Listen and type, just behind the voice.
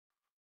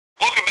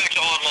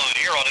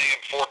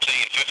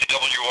1450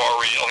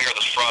 WREL here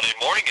this Friday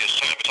morning. It's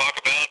time to talk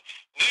about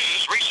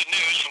recent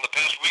news from the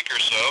past week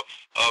or so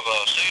of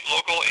state,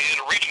 local, and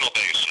regional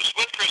basis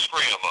with Chris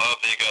Graham of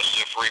the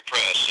Augusta Free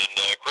Press. And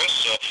Chris,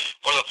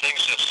 one of the things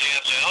that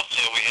stands out,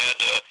 we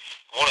had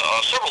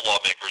several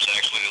lawmakers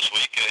actually this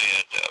week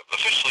had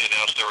officially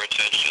announced their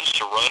intentions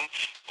to run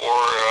for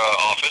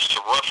office,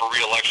 to run for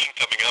re-election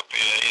coming up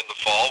in the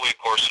fall. We, of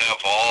course,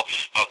 have all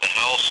of the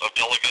House of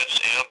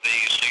Delegates and the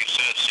state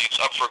Senate seats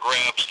up for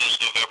grabs this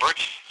November.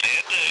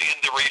 And in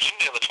the region,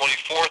 in the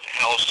 24th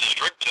House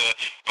District,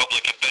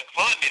 Republican Ben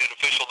Klein made it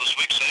official this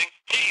week saying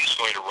he's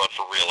going to run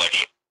for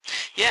re-election.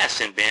 Yes,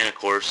 and Ben, of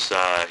course,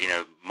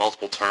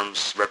 multiple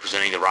terms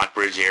representing the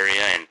Rockbridge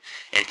area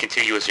and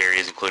contiguous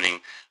areas, including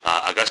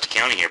Augusta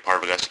County here, part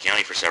of Augusta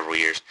County for several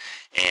years.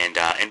 And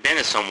Ben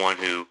is someone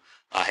who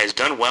has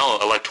done well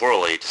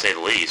electorally, to say the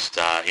least.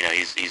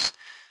 He's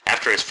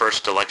after his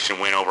first election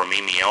win over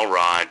Mimi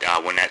Elrod,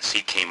 when that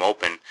seat came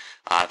open.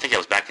 I think that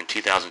was back in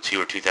 2002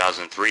 or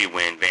 2003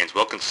 when Vance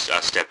Wilkins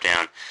stepped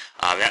down.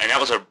 And that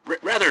was a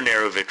rather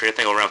narrow victory, I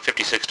think around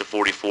 56 to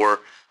 44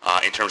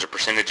 in terms of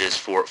percentages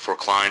for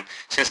Klein.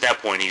 Since that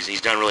point,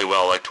 he's done really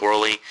well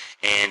electorally,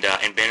 and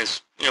Ben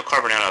is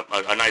carving out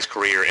a nice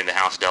career in the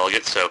House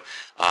Delegates. So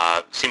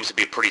seems to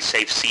be a pretty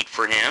safe seat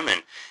for him,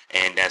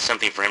 and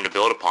something for him to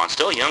build upon.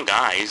 Still a young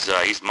guy.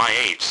 He's my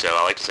age, so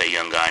I like to say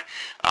young guy.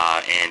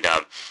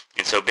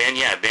 And so Ben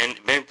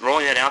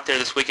rolling that out there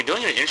this week and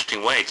doing it in an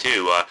interesting way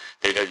too.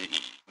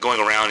 Going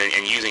around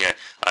and using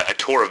a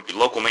tour of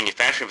local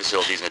manufacturing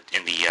facilities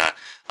in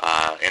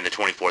the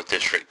 24th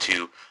district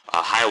to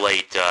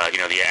highlight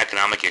the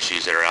economic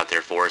issues that are out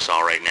there for us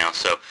all right now.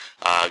 So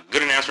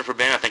good announcement for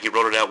Ben. I think he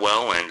rolled it out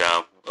well, and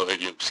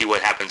you see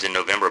what happens in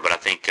November. But I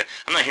think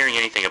I'm not hearing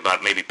anything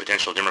about maybe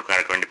potential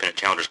Democratic or Independent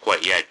challengers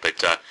quite yet.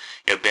 But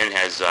Ben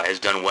has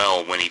done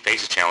well when he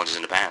faces challenges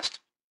in the past.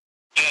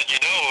 Yeah,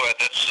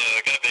 that's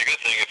going to be a good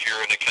thing if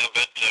you're an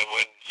incumbent.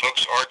 When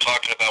folks are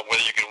talking about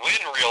whether you can win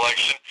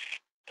re-election,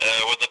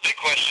 what the big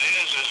question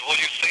is will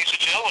you face a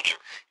challenger?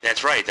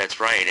 That's right.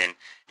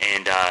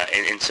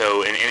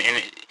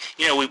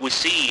 We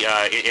see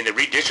in the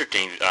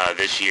redistricting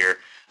this year,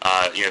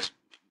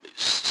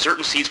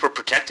 certain seats were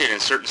protected and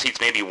certain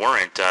seats maybe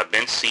weren't.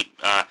 Ben's seat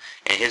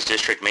in his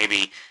district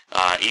maybe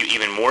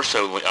even more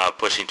so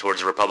pushing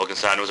towards the Republican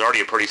side. It was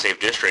already a pretty safe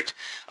district.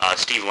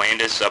 Steve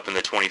Landis up in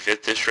the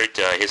 25th district,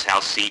 his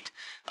House seat,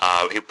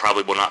 he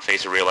probably will not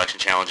face a re-election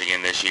challenge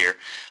again this year.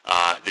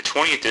 The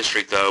 20th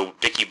district, though,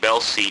 Dickie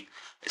Bell's seat,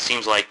 it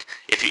seems like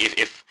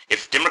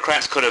if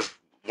Democrats could have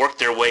worked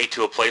their way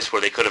to a place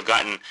where they could have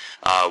gotten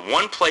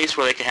one place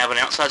where they could have an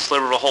outside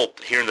sliver of a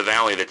hope here in the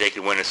valley that they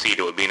could win a seat,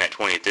 it would be in that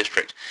 20th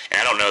district. And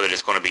I don't know that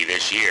it's going to be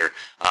this year,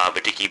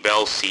 but Dickie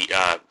Bell's seat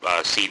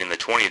in the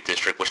 20th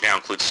district, which now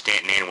includes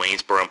Stanton and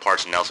Waynesboro and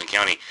parts of Nelson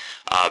County,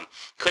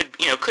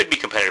 could be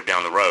competitive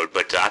down the road.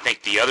 But I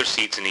think the other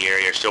seats in the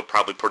area are still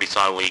probably pretty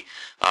solidly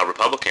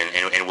Republican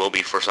and will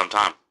be for some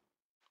time.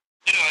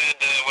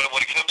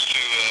 When it comes to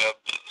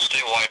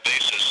statewide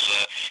basis,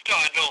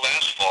 I know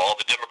last fall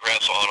the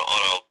Democrats on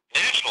a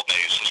national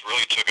basis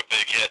really took a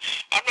big hit.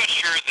 I'm not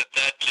sure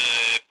that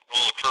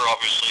will occur,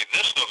 obviously,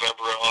 this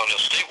November on a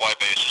statewide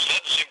basis.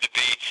 That doesn't seem to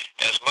be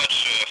as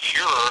much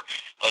furor,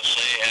 let's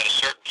say, at a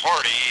certain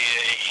party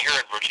here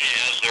in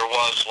Virginia as there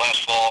was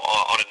last fall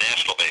on a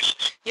national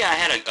basis. Yeah, I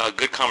had a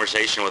good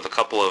conversation with a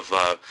couple of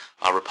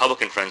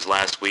Republican friends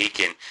last week,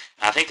 and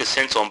I think the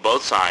sense on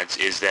both sides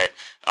is that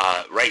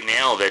right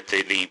now that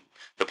the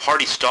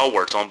party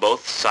stalwarts on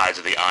both sides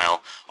of the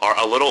aisle are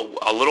a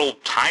little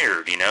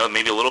tired,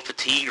 maybe a little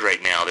fatigued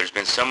right now. There's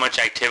been so much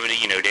activity,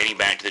 dating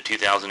back to the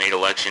 2008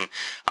 election,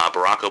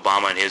 Barack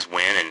Obama and his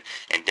win,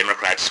 and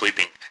Democrats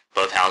sweeping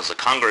both houses of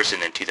Congress,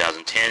 and then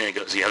 2010, and it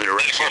goes the other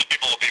direction. And of course,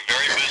 people will be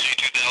very busy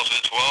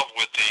 2012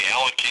 with the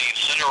Alan Kane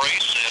Senate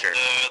race and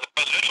the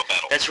presidential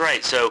battle. That's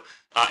right. So,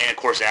 and of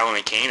course, Alan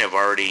and Kane have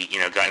already,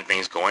 gotten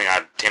things going.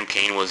 Tim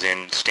Kaine was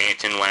in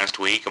Stanton last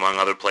week, among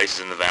other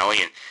places in the valley,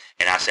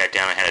 and I sat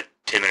down and had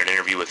a 10-minute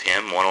interview with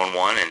him,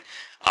 one-on-one, and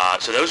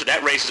so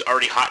that race is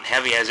already hot and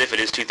heavy as if it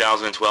is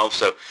 2012.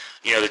 So,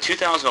 the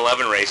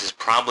 2011 races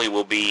probably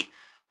will be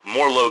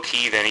more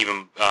low-key than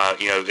even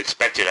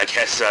expected, I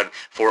guess,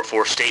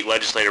 for state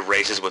legislative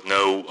races with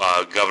no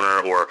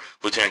governor or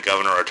lieutenant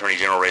governor or attorney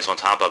general race on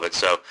top of it.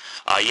 So,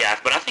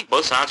 but I think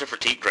both sides are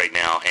fatigued right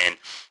now, and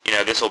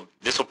this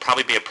will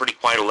probably be a pretty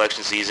quiet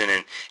election season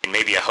and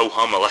maybe a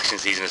ho-hum election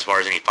season as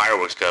far as any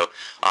fireworks go,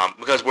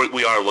 because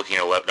we are looking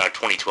at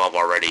 2012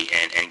 already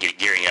and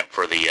gearing up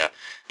for the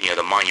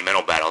the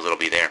monumental battles that'll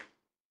be there.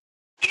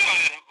 And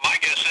my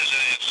guess is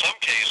that in some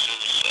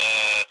cases,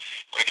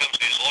 when it comes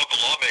to these local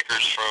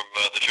lawmakers from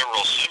the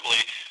General Assembly,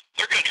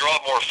 they're going to draw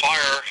more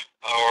fire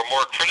or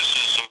more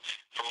criticism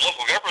from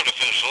local government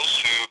officials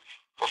who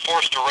were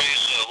forced to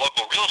raise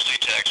local real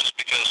estate taxes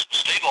because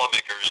state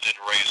lawmakers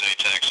didn't raise any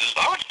taxes.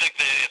 I would think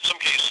that in some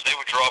cases they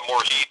would draw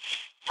more heat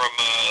from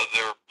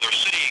their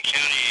city and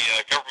county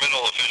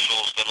governmental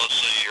officials than, let's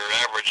say, your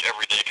average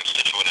everyday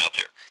constituent out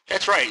there.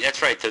 That's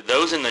right.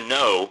 Those in the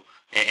know,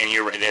 and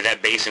and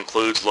that base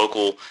includes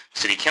local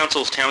city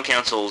councils, town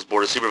councils,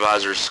 board of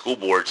supervisors, school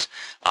boards,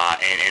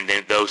 and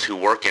then those who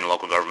work in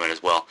local government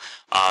as well.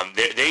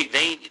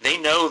 They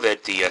know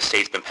that the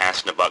state's been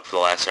passing the buck for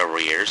the last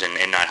several years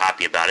and not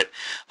happy about it.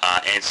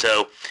 And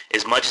so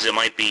as much as it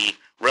might be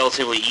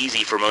relatively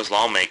easy for most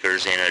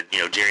lawmakers in a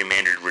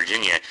gerrymandered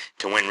Virginia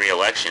to win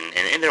re-election,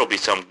 and there will be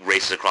some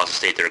races across the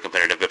state that are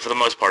competitive, but for the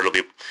most part it'll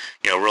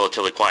be a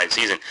relatively quiet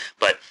season.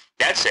 But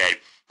that said,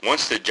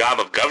 once the job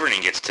of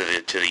governing gets to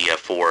the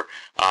fore,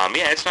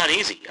 it's not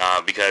easy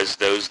because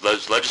those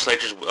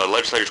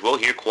legislators will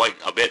hear quite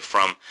a bit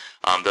from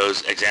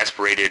those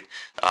exasperated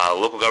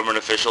local government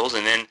officials,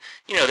 and then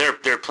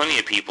there are plenty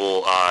of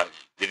people,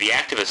 the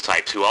activist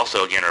types, who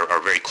also again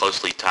are very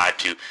closely tied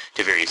to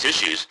various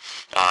issues.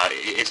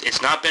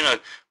 It's not been a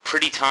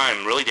pretty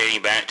time, really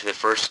dating back to the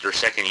first or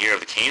second year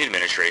of the Kaine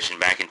administration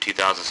back in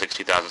 2006,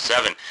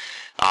 2007.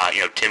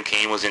 Tim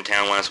Kaine was in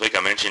town last week,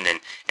 I mentioned,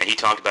 and he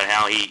talked about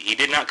how he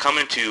did not come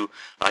into,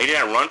 he did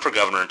not run for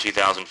governor in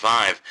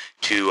 2005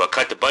 to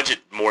cut the budget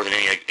more than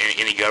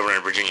any governor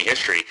in Virginia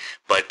history.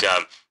 But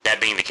that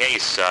being the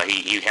case,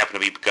 he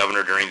happened to be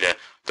governor during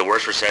the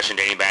worst recession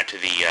dating back to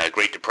the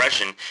Great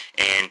Depression,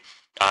 and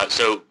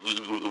so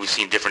we've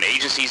seen different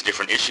agencies,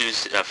 different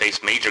issues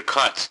face major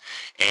cuts,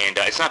 and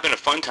it's not been a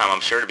fun time, I'm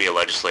sure, to be a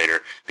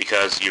legislator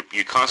because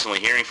you're constantly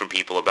hearing from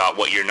people about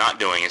what you're not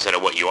doing instead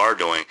of what you are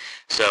doing.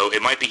 So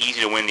it might be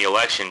easy to win the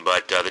election,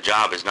 but the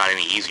job is not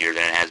any easier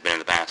than it has been in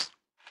the past.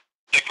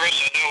 Hey, Chris,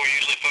 I know we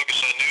usually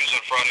focus on news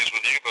on Fridays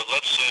with you, but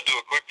let's do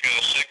a quick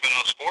segment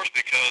on sports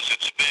because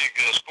it's a big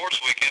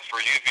sports weekend for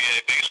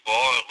UVA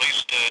baseball. At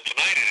least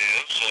tonight it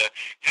is.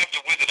 Have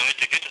to win tonight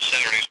to get to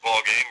Saturday's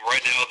ball game.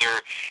 Right now they're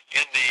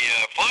in the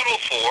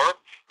Final Four,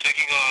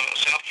 taking on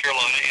South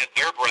Carolina in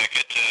their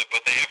bracket,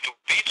 but they have to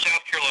beat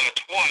South Carolina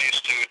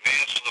twice to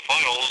advance to the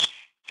finals.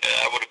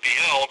 Would be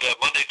held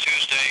Monday,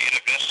 Tuesday, and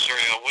if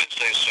necessary on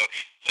Wednesday. So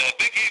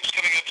big games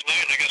coming up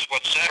tonight, and I guess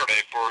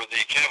Saturday for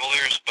the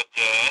Cavaliers, but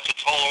that's a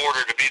tall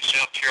order to beat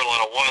South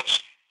Carolina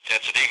once.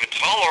 That's an even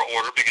taller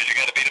order because you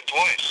got to beat them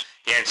twice.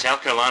 Yeah, and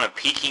South Carolina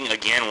peaking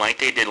again like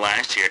they did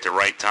last year at the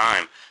right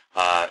time.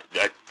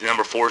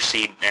 Number 4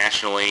 seed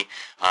nationally,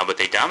 but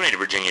they dominated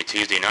Virginia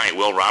Tuesday night.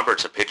 Will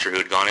Roberts, a pitcher who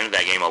had gone into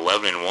that game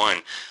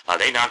 11-1,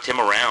 they knocked him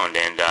around,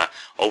 and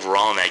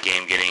overall in that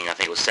game getting, I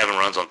think it was 7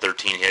 runs on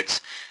 13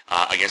 hits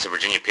against the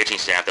Virginia pitching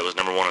staff that was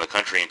number 1 in the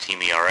country in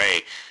team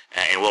ERA.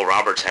 And Will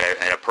Roberts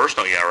had a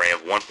personal ERA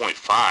of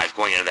 1.5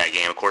 going into that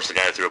game. Of course, the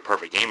guy that threw a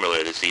perfect game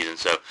earlier this season.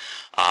 So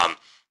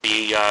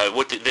the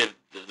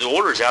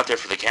order is out there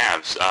for the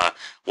Cavs.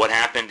 What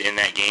happened in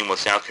that game with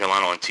South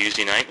Carolina on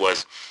Tuesday night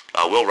was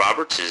Will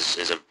Roberts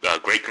is a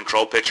great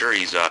control pitcher.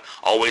 He's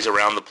always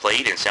around the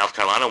plate, and South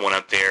Carolina went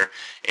up there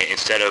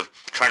instead of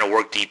trying to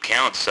work deep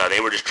counts. They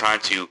were just trying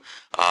to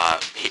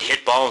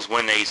hit balls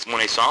when they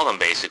saw them,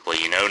 basically.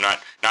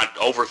 Not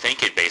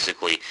overthink it.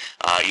 Basically,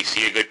 you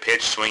see a good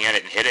pitch, swing at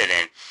it, and hit it.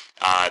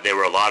 And there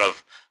were a lot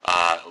of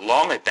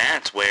long at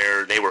bats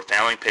where they were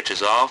fouling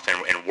pitches off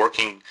and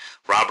working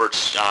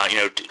Roberts,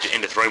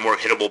 into throwing more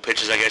hittable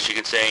pitches, I guess you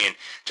could say, and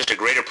just a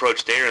great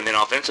approach there. And then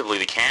offensively,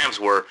 the Cavs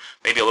were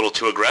maybe a little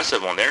too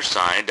aggressive on their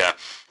side.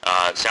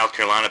 South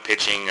Carolina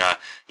pitching,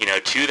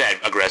 to that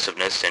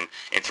aggressiveness and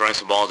throwing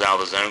some balls out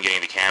of the zone,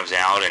 getting the Cavs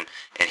out and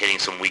hitting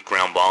some weak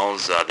ground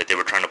balls that they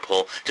were trying to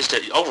pull. Just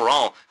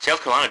overall,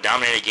 South Carolina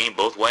dominated the game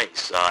both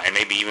ways, and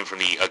maybe even from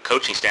the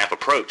coaching staff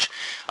approach.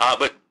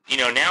 But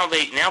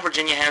now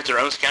Virginia has their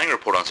own scouting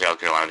report on South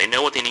Carolina. They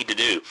know what they need to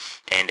do,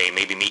 and they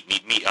maybe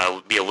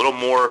be a little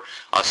more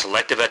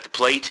selective at the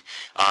plate.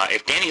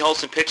 If Danny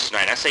Holson pitches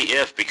tonight, I say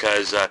if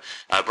because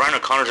Brian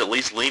O'Connor's at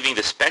least leaving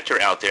the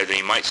specter out there that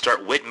he might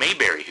start Whit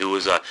Mayberry, who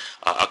was a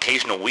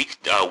occasional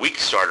weekday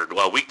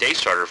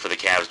starter for the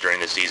Cavs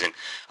during the season,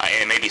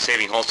 and maybe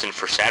saving Holson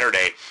for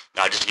Saturday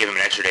just to give him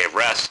an extra day of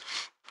rest.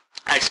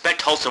 I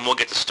expect Holson will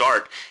get the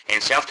start,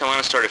 and South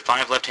Carolina started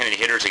 5 left-handed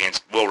hitters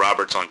against Will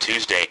Roberts on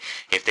Tuesday.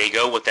 If they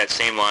go with that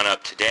same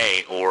lineup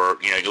today, or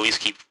at least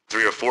keep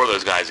 3 or 4 of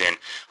those guys in,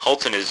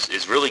 Holton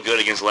is really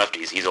good against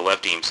lefties. He's a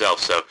lefty himself,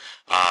 so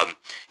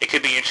it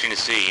could be interesting to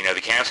see.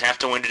 The Cavs have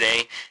to win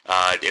today.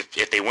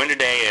 If they win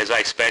today, as I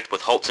expect,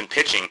 with Holton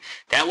pitching,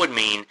 that would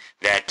mean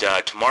that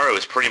tomorrow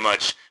is pretty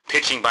much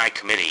pitching by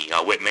committee.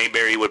 Whit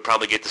Mayberry would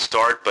probably get the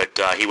start, but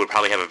he would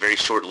probably have a very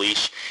short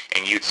leash,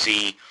 and you'd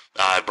see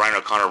Brian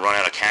O'Connor run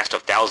out a cast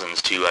of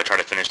thousands to try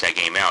to finish that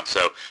game out.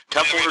 So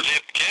tough order.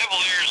 If the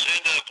Cavaliers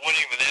end up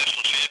winning the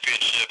national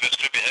championship, it's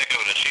going to be a heck of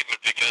an achievement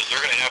because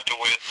they're going to have to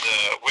win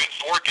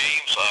 4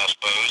 games, I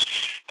suppose,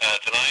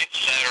 tonight,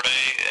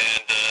 Saturday,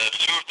 and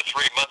 2 of the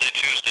 3 Monday,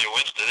 Tuesday,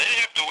 Wednesday. They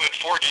have to win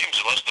 4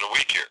 games in less than a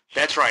week here.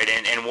 That's right,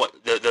 and what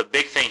the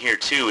big thing here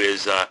too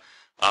is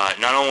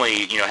not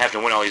only having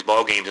to win all these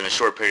ball games in a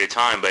short period of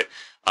time, but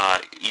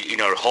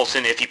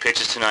Holson, if he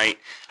pitches tonight,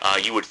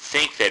 you would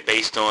think that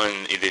based on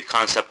the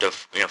concept of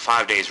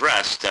 5 days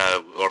rest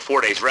or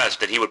 4 days rest,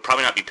 that he would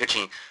probably not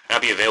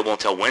be available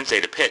until Wednesday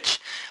to pitch,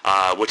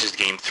 which is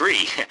Game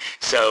 3.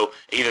 So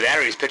either that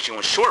or he's pitching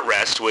with short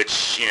rest,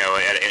 which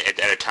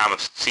at a time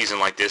of season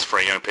like this for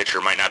a young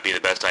pitcher might not be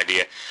the best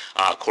idea.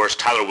 Of course,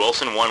 Tyler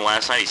Wilson won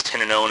last night. He's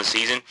 10-0 in the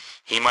season.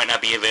 He might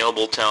not be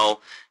available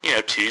till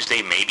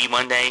Tuesday, maybe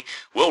Monday.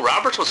 Will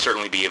Roberts will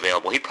certainly be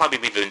available. He'd probably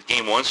be the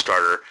Game 1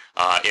 starter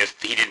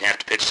if he didn't have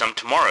to pitch some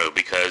tomorrow,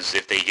 because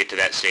if they get to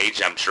that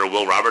stage, I'm sure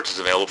Will Roberts is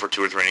available for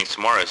 2 or 3 innings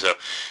tomorrow. So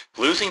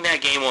losing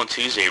that game on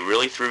Tuesday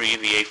really threw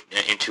UVA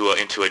into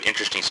an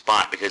interesting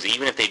spot, because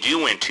even if they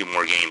do win 2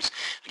 more games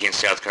against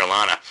South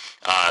Carolina,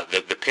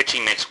 the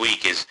pitching next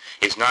week is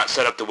not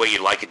set up the way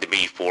you'd like it to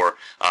be for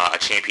a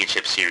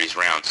championship series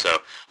round. So,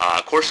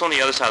 of course, on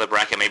the other side of the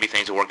bracket, maybe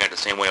things will work out the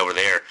same way over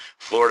there.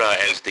 Florida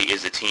is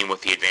the team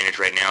with the advantage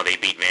right now. They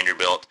beat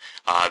Vanderbilt.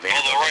 Although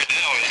right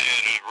now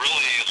it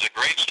really is a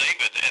great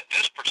statement at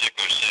this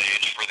particular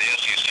stage for the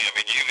SEC. I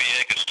mean,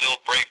 UVA could still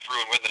break through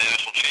and win the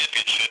national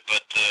championship,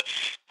 but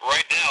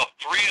right now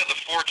 3 of the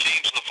 4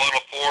 teams in the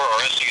Final Four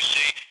are SEC,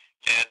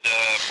 and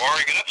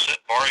barring an upset,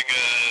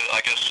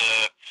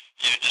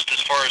 just as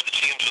far as the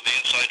teams with the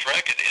inside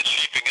track, it's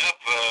shaping up,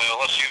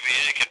 unless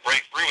UVA can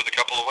break through with a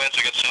couple of wins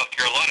against South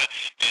Carolina,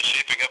 it's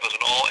shaping up as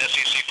an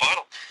all-SEC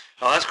final.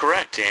 Oh, that's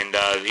correct, and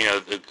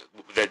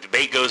the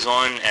debate goes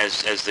on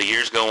as the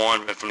years go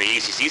on. From the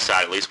ACC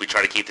side, at least, we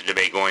try to keep the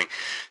debate going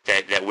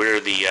that we're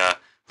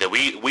that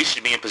we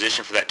should be in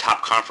position for that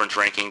top conference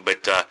ranking.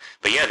 But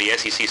yeah, the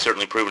SEC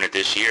certainly proven it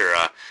this year.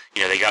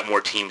 They got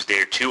more teams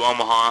there to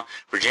Omaha,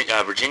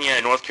 Virginia,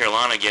 and North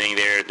Carolina getting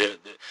there.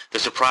 The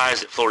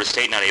surprise that Florida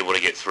State not able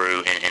to get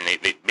through, and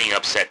they being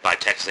upset by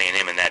Texas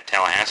A&M in that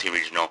Tallahassee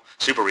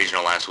super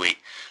regional last week.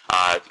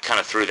 Kind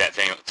of threw it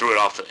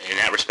off in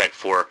that respect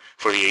for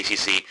the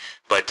ACC.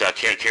 But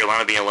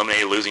Carolina being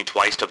eliminated, losing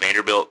twice to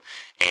Vanderbilt,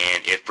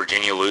 and if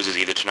Virginia loses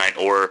either tonight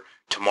or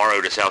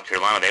tomorrow to South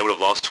Carolina, they would have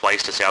lost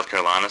twice to South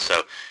Carolina.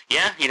 So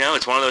yeah,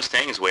 it's one of those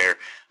things where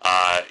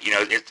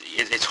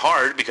it's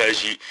hard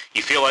because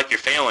you feel like you're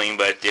failing,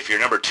 but if you're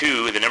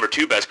the number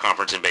two best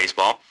conference in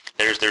baseball,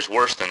 there's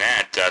worse than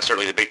that.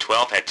 Certainly the Big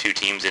 12 had 2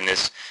 teams in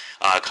this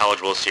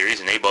College World Series,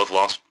 and they both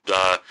lost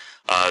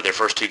their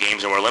first 2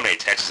 games and were eliminated,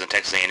 Texas and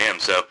Texas A&M.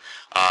 So,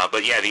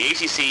 but yeah, the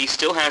ACC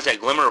still has that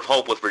glimmer of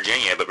hope with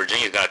Virginia, but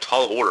Virginia's got a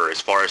tall order as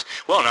far as,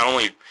 well, not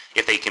only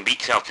if they can beat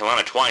South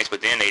Carolina twice,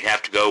 but then they'd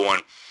have to go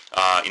on,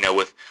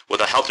 with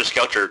a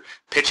helter-skelter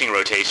pitching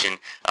rotation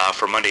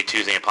for Monday,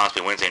 Tuesday, and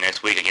possibly Wednesday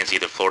next week against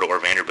either Florida or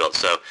Vanderbilt.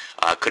 So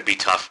could be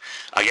tough.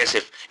 I guess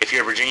if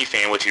you're a Virginia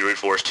fan, what you root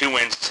for is 2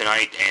 wins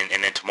tonight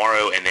and then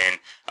tomorrow, and then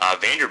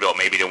Vanderbilt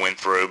maybe to win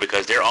through,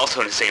 because they're also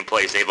in the same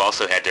place. They've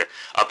also had to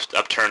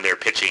upturn their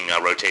pitching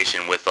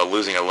rotation with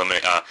losing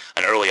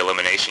an early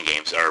elimination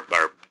games, or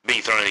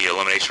being thrown in the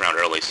elimination round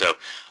early. So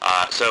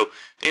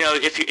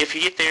if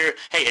you get there,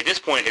 hey, at this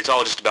point, it's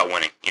all just about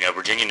winning.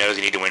 Virginia knows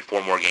they need to win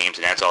 4 more games,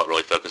 and that's all it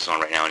really focuses on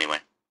right now anyway.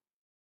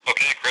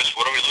 Okay, Chris,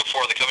 what do we look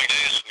for in the coming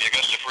days in the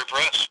Augusta Free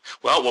Press?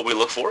 Well, what we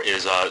look for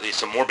is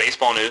some more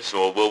baseball news.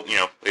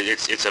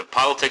 It's a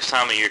politics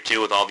time of year too,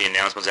 with all the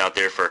announcements out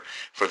there for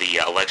the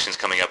elections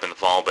coming up in the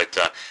fall. But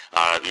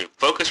the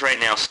focus right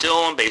now still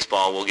on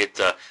baseball. We'll get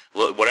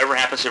whatever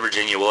happens to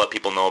Virginia, we'll let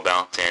people know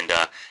about, and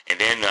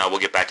then we'll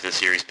get back to the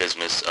serious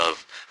business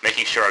of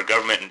making sure our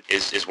government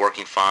is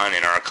working fine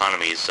and our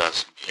economy is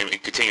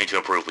continuing to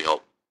improve, we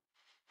hope.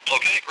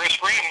 Okay, Chris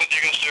Graham with the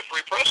Augusta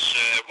Free Press.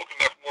 We'll come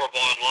back for more of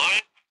Online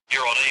here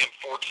on AM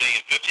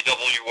 1450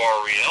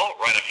 WREL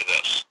right after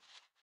this.